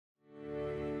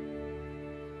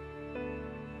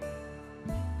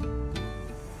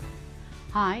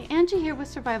Hi, Angie here with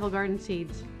Survival Garden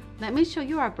Seeds. Let me show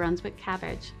you our Brunswick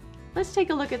cabbage. Let's take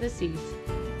a look at the seeds.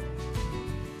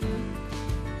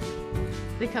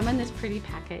 They come in this pretty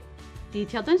packet.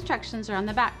 Detailed instructions are on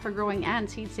the back for growing and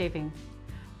seed saving.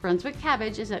 Brunswick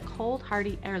cabbage is a cold,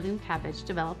 hardy heirloom cabbage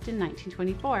developed in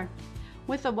 1924,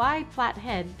 with a wide, flat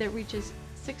head that reaches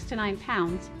 6 to 9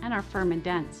 pounds and are firm and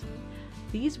dense.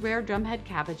 These rare drumhead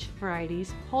cabbage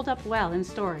varieties hold up well in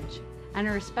storage and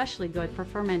are especially good for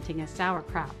fermenting as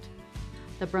sauerkraut.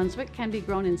 The Brunswick can be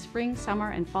grown in spring,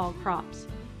 summer, and fall crops.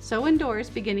 Sow indoors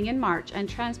beginning in March and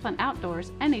transplant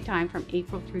outdoors anytime from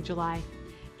April through July.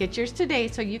 Get yours today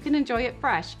so you can enjoy it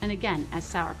fresh and again as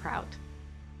sauerkraut.